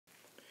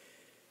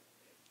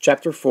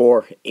Chapter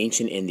 4,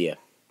 Ancient India.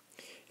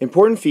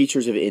 Important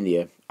features of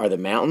India are the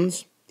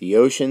mountains, the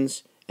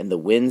oceans, and the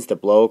winds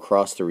that blow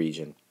across the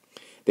region.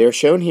 They are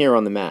shown here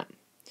on the map.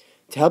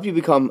 To help you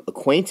become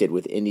acquainted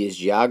with India's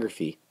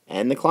geography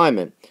and the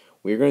climate,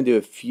 we are going to do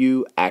a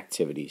few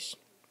activities.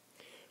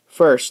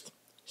 First,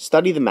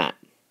 study the map.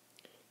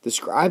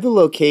 Describe the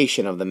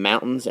location of the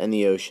mountains and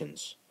the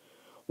oceans.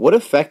 What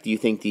effect do you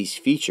think these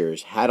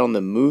features had on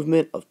the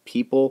movement of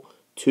people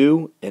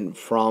to and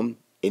from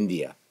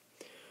India?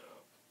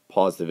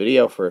 Pause the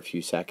video for a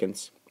few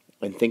seconds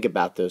and think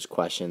about those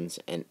questions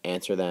and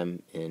answer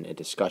them in a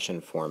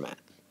discussion format.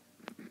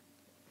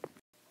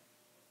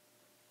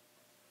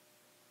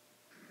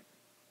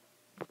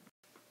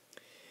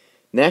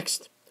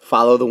 Next,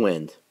 follow the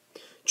wind.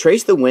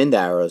 Trace the wind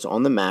arrows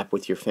on the map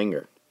with your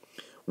finger.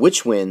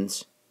 Which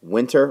winds,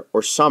 winter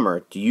or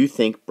summer, do you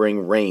think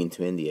bring rain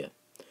to India?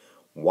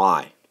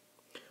 Why?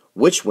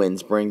 Which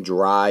winds bring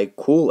dry,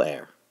 cool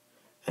air?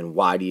 And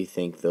why do you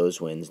think those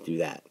winds do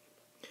that?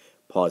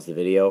 Pause the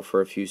video for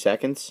a few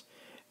seconds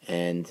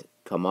and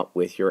come up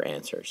with your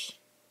answers.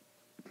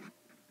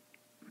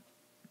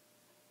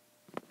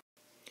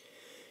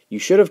 You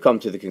should have come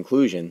to the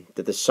conclusion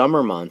that the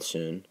summer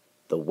monsoon,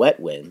 the wet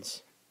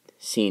winds,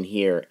 seen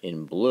here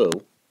in blue,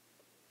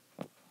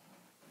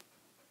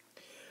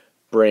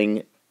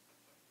 bring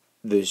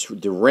the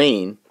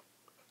rain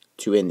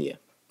to India.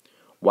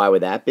 Why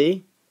would that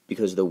be?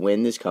 Because the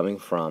wind is coming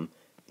from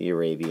the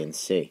Arabian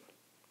Sea.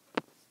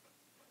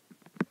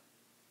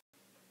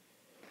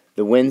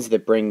 The winds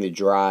that bring the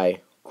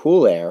dry,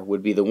 cool air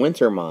would be the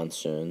winter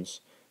monsoons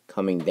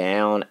coming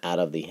down out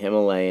of the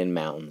Himalayan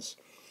mountains.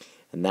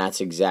 And that's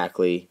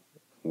exactly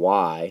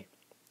why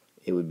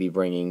it would be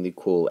bringing the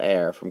cool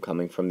air from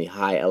coming from the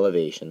high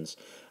elevations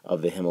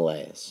of the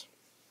Himalayas.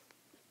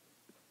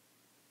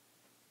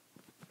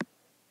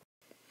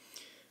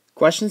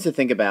 Questions to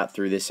think about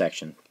through this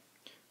section.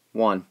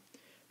 1.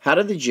 How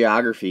did the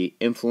geography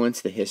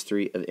influence the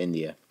history of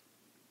India?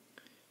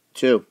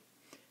 2.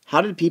 How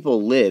did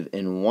people live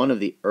in one of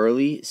the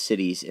early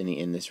cities in the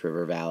Indus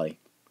River Valley?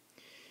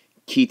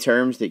 Key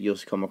terms that you'll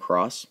come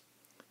across: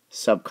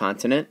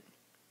 subcontinent,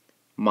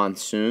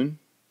 monsoon,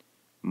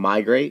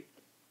 migrate,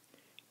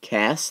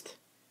 caste,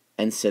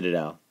 and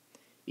citadel.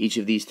 Each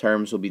of these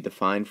terms will be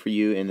defined for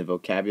you in the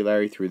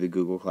vocabulary through the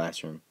Google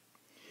Classroom.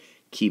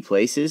 Key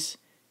places: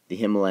 the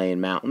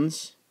Himalayan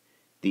mountains,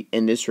 the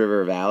Indus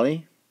River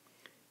Valley,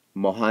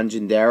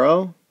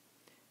 Mohenjo-daro,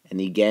 and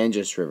the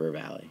Ganges River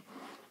Valley.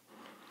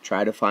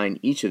 Try to find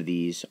each of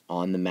these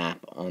on the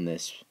map on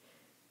this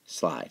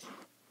slide.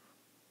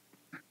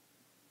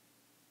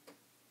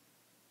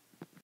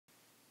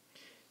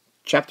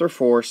 Chapter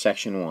 4,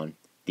 Section 1.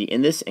 The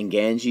Indus and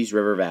Ganges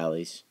River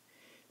Valleys.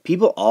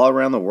 People all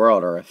around the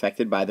world are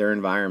affected by their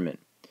environment.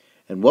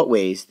 In what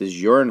ways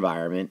does your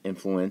environment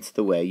influence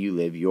the way you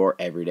live your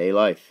everyday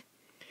life?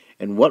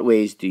 In what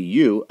ways do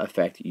you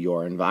affect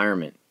your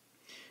environment?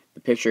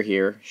 The picture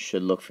here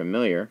should look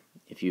familiar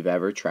if you've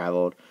ever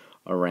traveled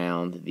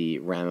around the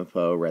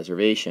Ramapo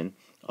Reservation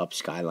up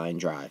Skyline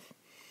Drive.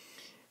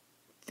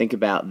 Think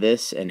about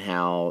this and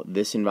how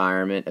this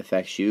environment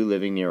affects you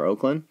living near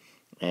Oakland,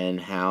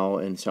 and how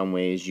in some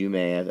ways you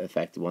may have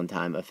one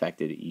time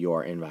affected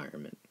your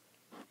environment.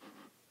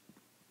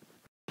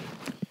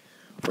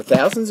 For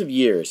thousands of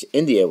years,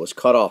 India was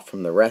cut off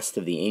from the rest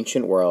of the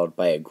ancient world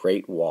by a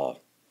great wall.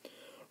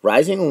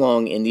 Rising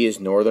along India's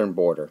northern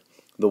border,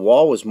 the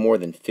wall was more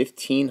than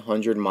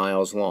 1,500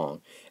 miles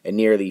long and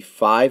nearly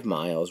 5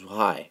 miles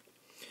high.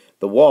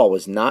 The wall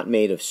was not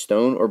made of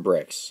stone or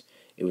bricks.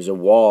 It was a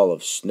wall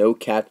of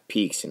snow-capped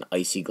peaks and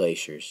icy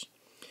glaciers.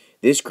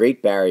 This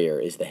great barrier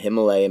is the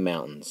Himalaya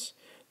Mountains,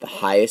 the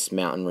highest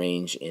mountain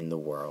range in the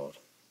world.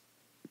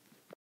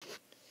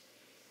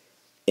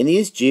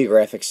 India's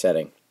geographic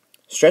setting.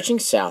 Stretching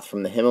south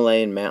from the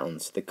Himalayan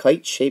mountains, the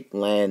kite-shaped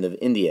land of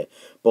India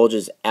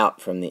bulges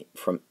out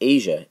from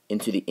Asia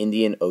into the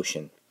Indian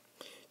Ocean.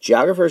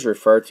 Geographers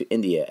refer to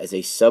India as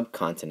a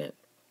subcontinent,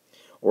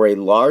 or a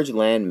large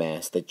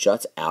landmass that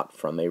juts out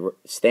from a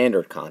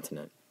standard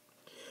continent.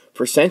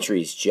 For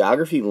centuries,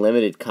 geography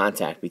limited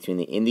contact between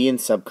the Indian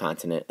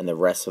subcontinent and the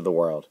rest of the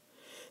world.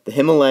 The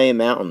Himalaya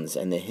Mountains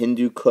and the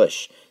Hindu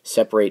Kush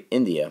separate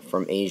India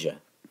from Asia.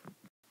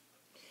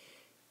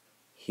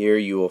 Here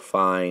you will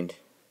find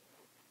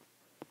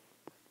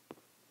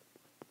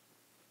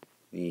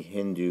the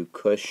Hindu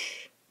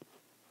Kush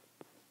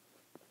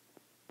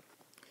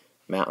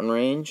mountain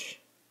range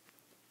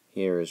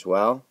here as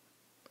well.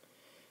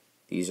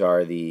 These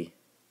are the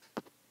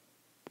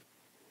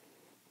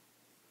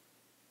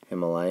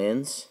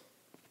Himalayas.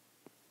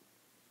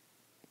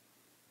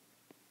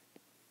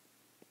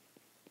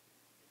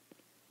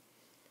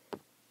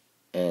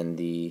 And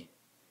the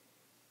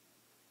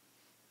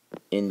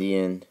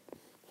Indian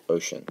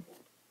Ocean.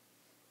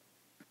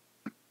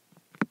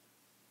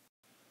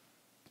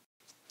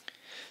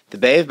 The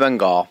Bay of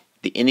Bengal,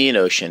 the Indian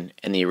Ocean,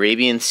 and the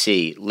Arabian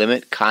Sea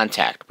limit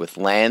contact with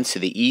lands to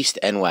the east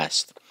and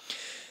west.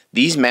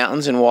 These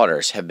mountains and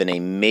waters have been a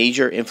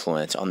major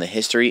influence on the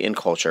history and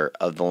culture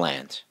of the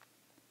land.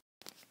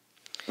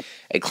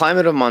 A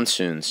climate of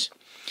monsoons.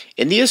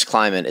 India's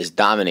climate is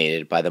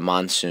dominated by the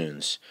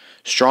monsoons,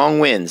 strong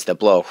winds that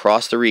blow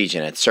across the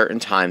region at certain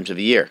times of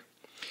year.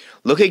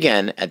 Look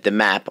again at the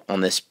map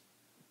on this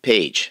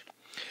page.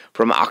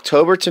 From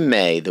October to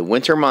May, the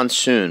winter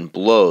monsoon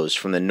blows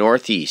from the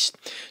northeast,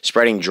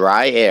 spreading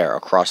dry air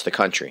across the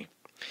country.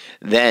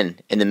 Then,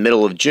 in the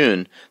middle of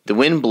June, the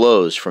wind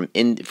blows from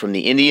the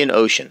Indian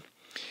Ocean.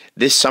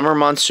 This summer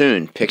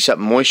monsoon picks up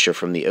moisture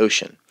from the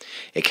ocean.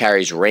 It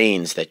carries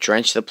rains that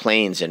drench the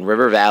plains and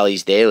river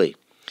valleys daily.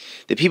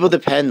 The people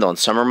depend on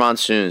summer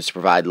monsoons to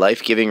provide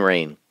life-giving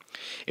rain.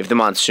 If the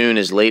monsoon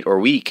is late or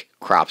weak,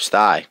 crops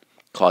die,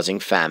 causing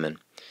famine.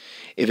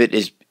 If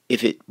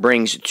it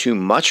brings too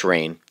much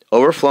rain,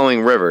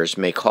 overflowing rivers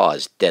may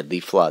cause deadly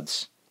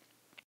floods.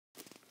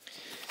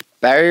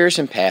 Barriers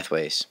and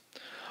pathways.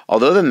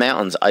 Although the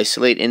mountains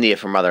isolate India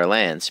from other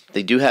lands,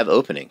 they do have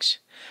openings.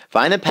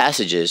 Find the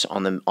passages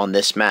on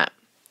this map.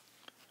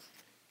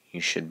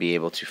 You should be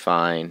able to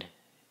find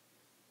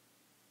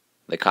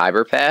the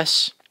Khyber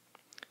Pass,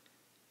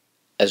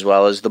 as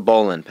well as the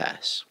Bolan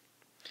Pass.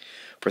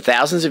 For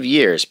thousands of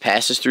years,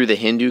 passes through the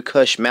Hindu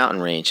Kush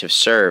mountain range have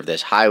served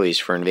as highways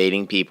for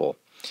invading people.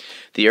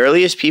 The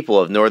earliest people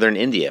of northern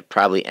India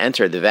probably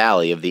entered the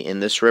valley of the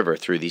Indus River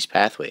through these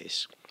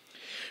pathways.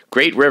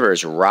 Great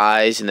rivers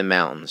rise in the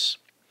mountains.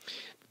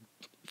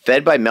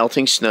 Fed by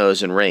melting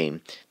snows and rain,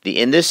 the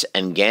Indus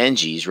and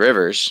Ganges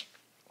rivers,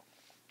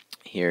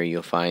 here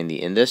you'll find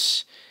the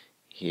Indus,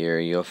 here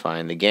you'll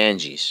find the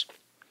Ganges.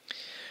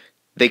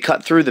 They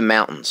cut through the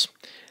mountains.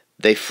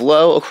 They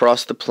flow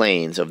across the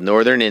plains of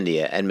northern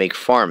India and make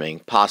farming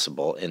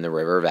possible in the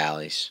river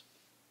valleys.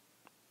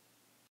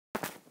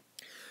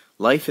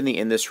 Life in the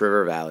Indus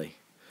River Valley.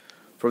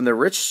 From the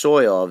rich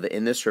soil of the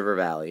Indus River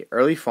Valley,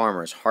 early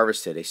farmers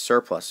harvested a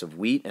surplus of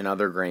wheat and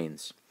other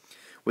grains.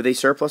 With a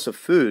surplus of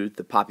food,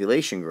 the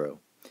population grew.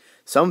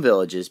 Some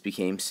villages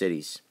became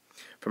cities.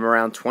 From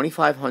around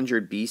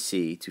 2500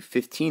 BC to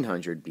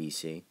 1500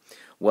 BC,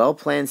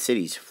 well-planned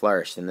cities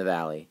flourished in the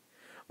valley.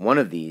 One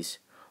of these,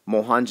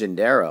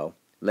 Mohenjo-daro,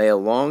 lay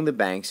along the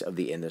banks of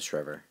the Indus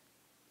River.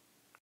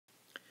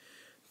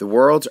 The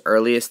world's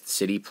earliest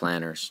city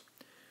planners.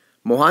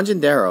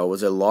 Mohenjo-daro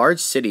was a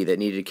large city that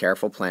needed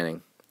careful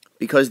planning.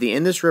 Because the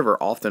Indus River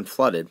often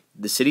flooded,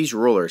 the city's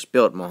rulers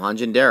built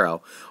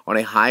Mohenjo-daro on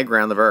a high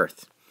ground of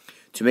earth.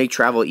 To make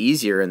travel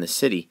easier in the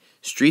city,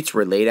 streets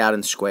were laid out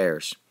in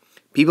squares.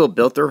 People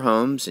built their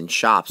homes and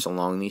shops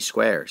along these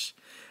squares.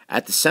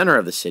 At the center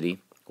of the city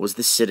was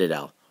the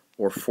citadel,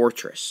 or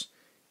fortress.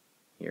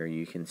 Here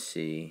you can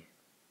see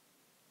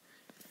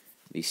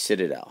the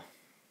citadel.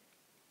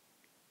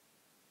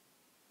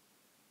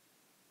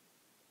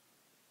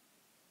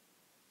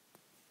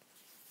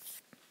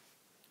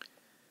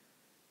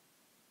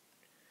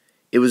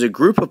 It was a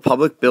group of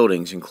public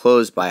buildings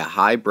enclosed by a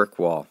high brick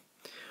wall.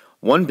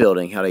 One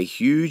building had a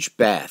huge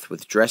bath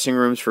with dressing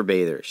rooms for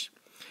bathers.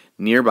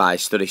 Nearby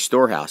stood a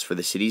storehouse for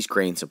the city's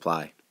grain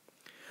supply.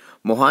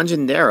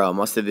 Mohenjo-daro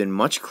must have been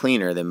much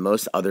cleaner than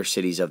most other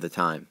cities of the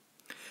time.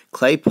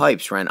 Clay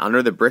pipes ran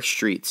under the brick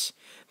streets.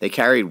 They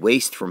carried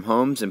waste from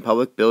homes and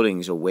public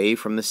buildings away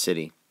from the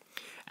city.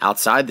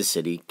 Outside the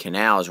city,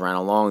 canals ran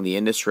along the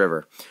Indus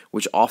River,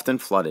 which often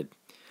flooded.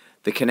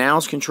 The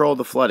canals controlled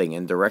the flooding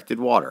and directed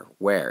water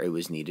where it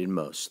was needed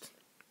most.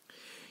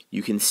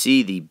 You can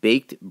see the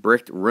baked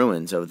brick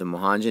ruins of the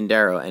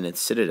Mohenjo-daro and its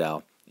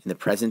citadel in the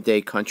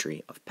present-day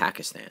country of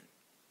Pakistan.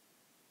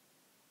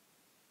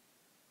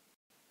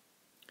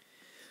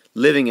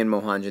 Living in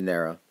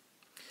Mohenjo-daro.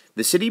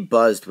 The city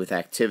buzzed with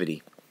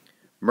activity.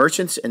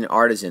 Merchants and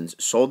artisans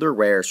sold their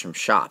wares from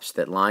shops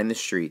that lined the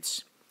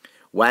streets.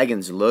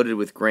 Wagons loaded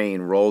with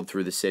grain rolled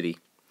through the city.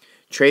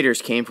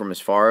 Traders came from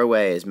as far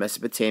away as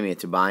Mesopotamia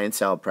to buy and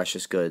sell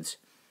precious goods.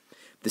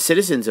 The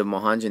citizens of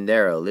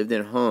Mohenjo-daro lived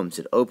in homes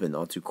that opened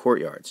onto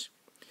courtyards.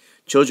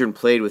 Children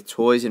played with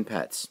toys and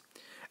pets.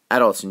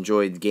 Adults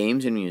enjoyed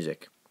games and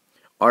music.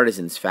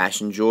 Artisans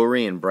fashioned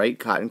jewelry and bright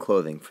cotton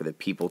clothing for the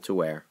people to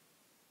wear.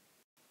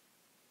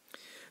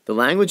 The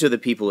language of the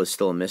people is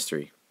still a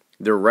mystery.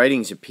 Their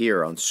writings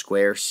appear on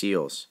square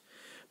seals,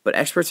 but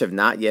experts have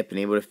not yet been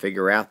able to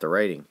figure out the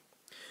writing.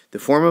 The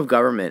form of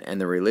government and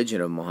the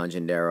religion of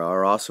Mohenjo-daro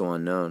are also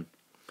unknown.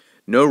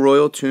 No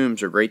royal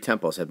tombs or great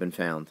temples have been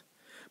found,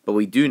 but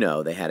we do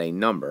know they had a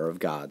number of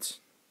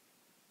gods.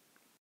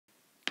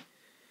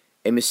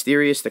 A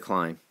mysterious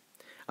decline.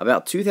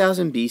 About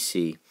 2000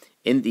 BC,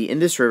 in the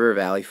Indus River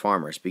Valley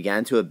farmers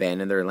began to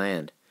abandon their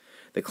land.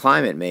 The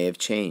climate may have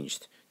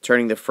changed,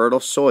 turning the fertile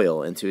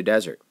soil into a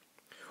desert.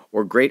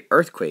 Or great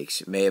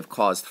earthquakes may have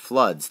caused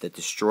floods that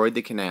destroyed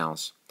the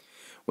canals.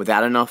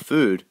 Without enough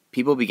food,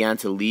 people began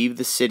to leave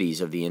the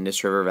cities of the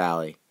Indus River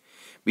Valley.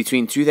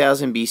 Between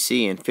 2000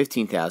 BC and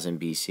 15,000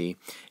 BC,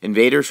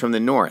 invaders from the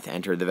north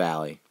entered the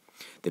valley.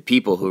 The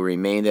people who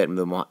remained at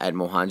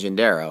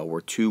Mohenjo-daro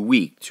were too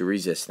weak to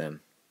resist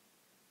them.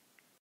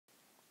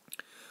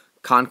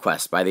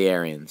 Conquest by the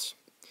Aryans.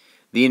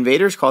 The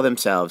invaders called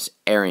themselves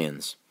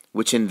Aryans,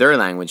 which in their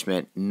language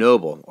meant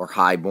noble or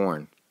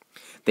high-born.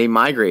 They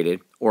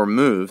migrated or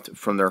moved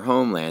from their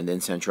homeland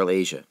in Central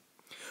Asia.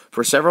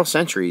 For several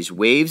centuries,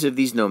 waves of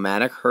these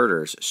nomadic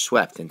herders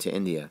swept into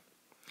India.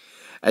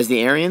 As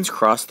the Aryans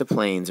crossed the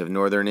plains of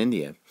northern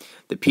India,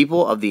 the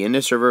people of the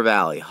Indus River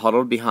Valley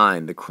huddled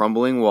behind the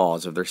crumbling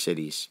walls of their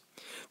cities.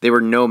 They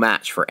were no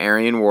match for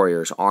Aryan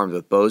warriors armed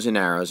with bows and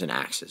arrows and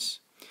axes.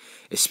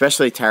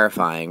 Especially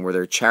terrifying were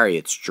their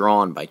chariots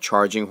drawn by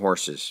charging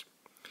horses.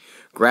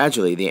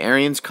 Gradually, the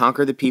Aryans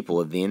conquered the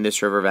people of the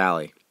Indus River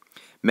Valley.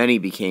 Many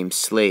became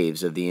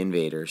slaves of the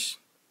invaders.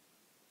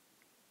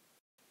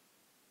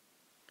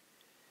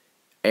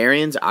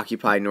 Aryans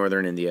occupied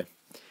northern India.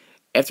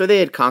 After they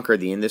had conquered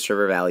the Indus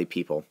River Valley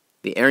people,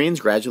 the Aryans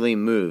gradually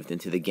moved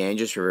into the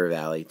Ganges River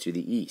Valley to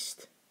the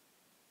east.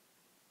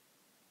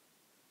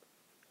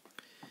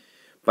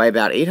 By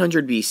about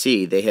 800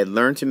 BC, they had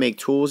learned to make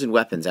tools and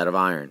weapons out of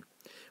iron.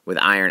 With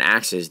iron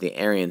axes,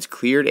 the Aryans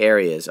cleared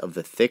areas of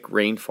the thick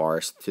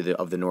rainforest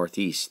of the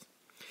northeast.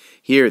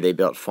 Here they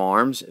built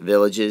farms,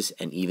 villages,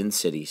 and even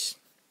cities.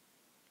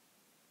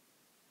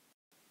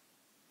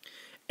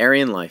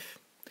 Aryan life.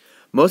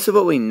 Most of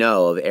what we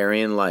know of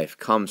Aryan life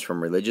comes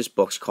from religious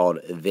books called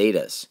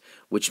Vedas,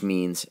 which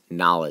means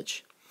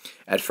knowledge.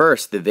 At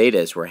first, the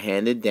Vedas were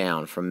handed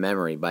down from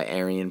memory by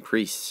Aryan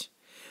priests.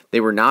 They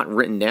were not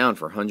written down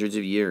for hundreds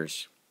of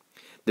years.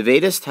 The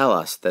Vedas tell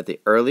us that the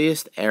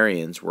earliest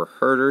Aryans were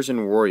herders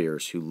and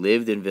warriors who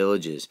lived in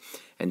villages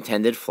and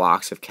tended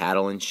flocks of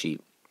cattle and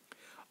sheep.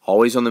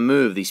 Always on the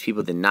move, these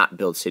people did not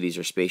build cities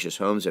or spacious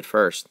homes at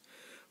first.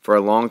 For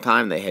a long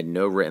time, they had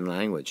no written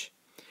language.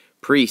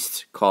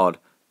 Priests, called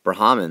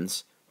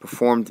Brahmins,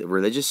 performed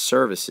religious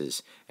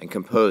services and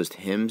composed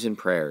hymns and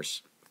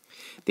prayers.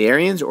 The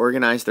Aryans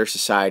organized their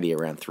society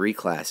around three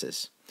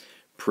classes.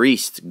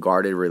 Priests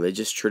guarded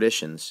religious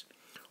traditions,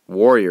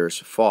 warriors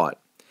fought,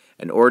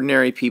 and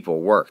ordinary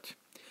people worked.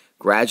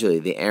 Gradually,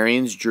 the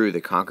Aryans drew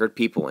the conquered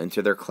people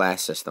into their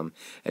class system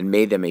and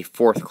made them a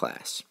fourth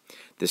class.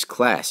 This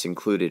class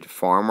included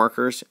farm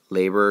workers,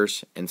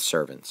 laborers, and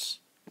servants.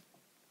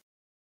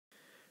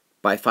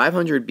 By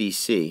 500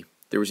 BC,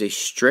 there was a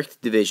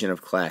strict division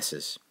of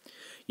classes.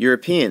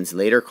 Europeans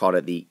later called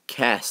it the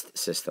caste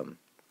system.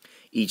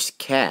 Each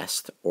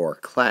caste, or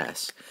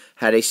class,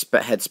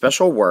 had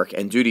special work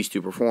and duties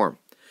to perform.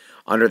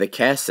 Under the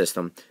caste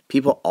system,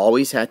 people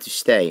always had to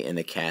stay in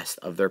the caste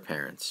of their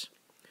parents.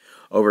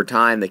 Over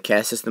time, the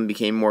caste system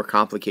became more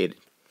complicated.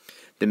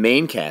 The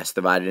main caste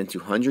divided into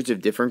hundreds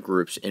of different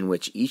groups in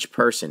which each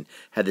person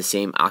had the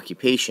same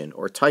occupation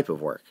or type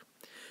of work.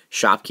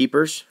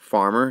 Shopkeepers,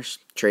 farmers,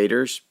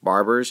 traders,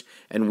 barbers,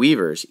 and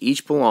weavers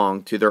each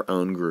belonged to their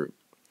own group.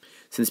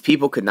 Since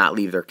people could not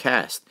leave their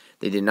caste,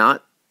 they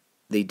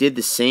did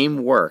the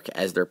same work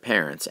as their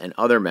parents and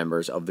other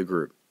members of the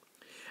group.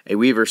 A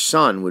weaver's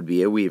son would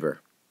be a weaver.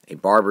 A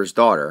barber's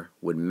daughter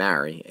would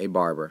marry a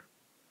barber.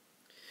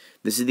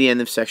 This is the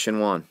end of section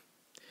 1.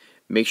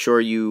 Make sure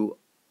you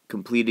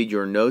completed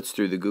your notes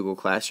through the Google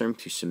Classroom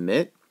to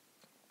submit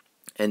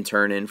and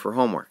turn in for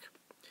homework.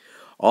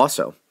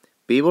 Also,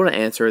 be able to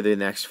answer the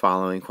next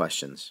following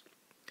questions.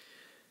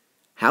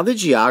 How did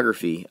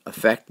geography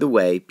affect the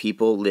way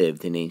people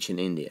lived in ancient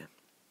India?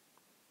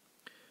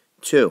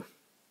 2.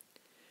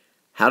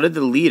 How did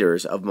the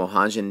leaders of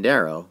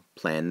Mohenjo-daro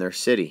plan their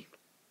city?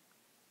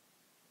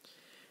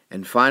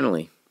 And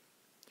finally,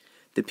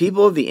 the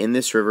people of the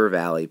Indus River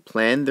Valley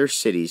planned their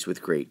cities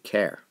with great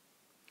care.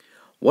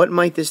 What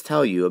might this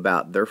tell you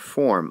about their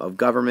form of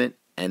government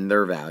and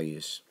their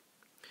values?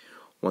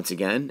 Once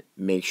again,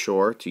 make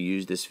sure to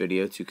use this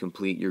video to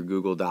complete your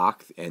Google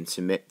Doc and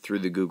submit through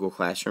the Google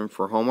Classroom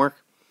for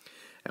homework,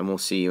 and we'll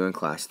see you in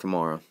class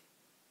tomorrow.